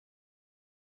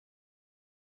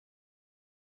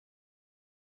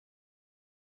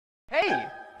Hey!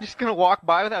 You're just gonna walk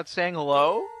by without saying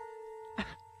hello?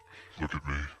 Look at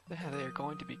me. Yeah, they're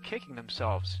going to be kicking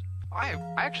themselves. I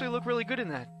actually look really good in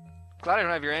that. Glad I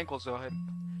don't have your ankles, though.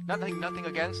 Nothing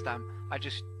against them. I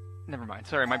just... Never mind.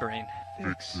 Sorry, my brain.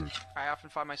 Fix it. I often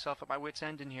find myself at my wit's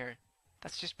end in here.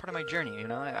 That's just part of my journey, you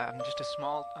know? I'm just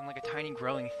I'm like a tiny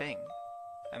growing thing.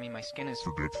 I mean, my skin is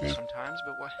Forgetful. sometimes,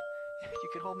 but what... You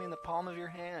could hold me in the palm of your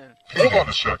hand. Hold on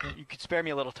a second. You could spare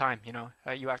me a little time, you know?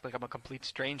 You act like I'm a complete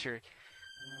stranger.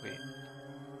 Wait.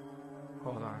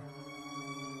 Hold on.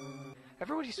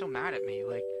 Everybody's so mad at me.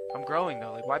 Like, I'm growing,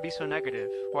 though. Like, why be so negative?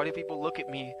 Why do people look at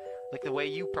me like the way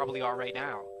you probably are right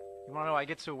now? You wanna know I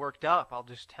get so worked up? I'll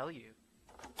just tell you.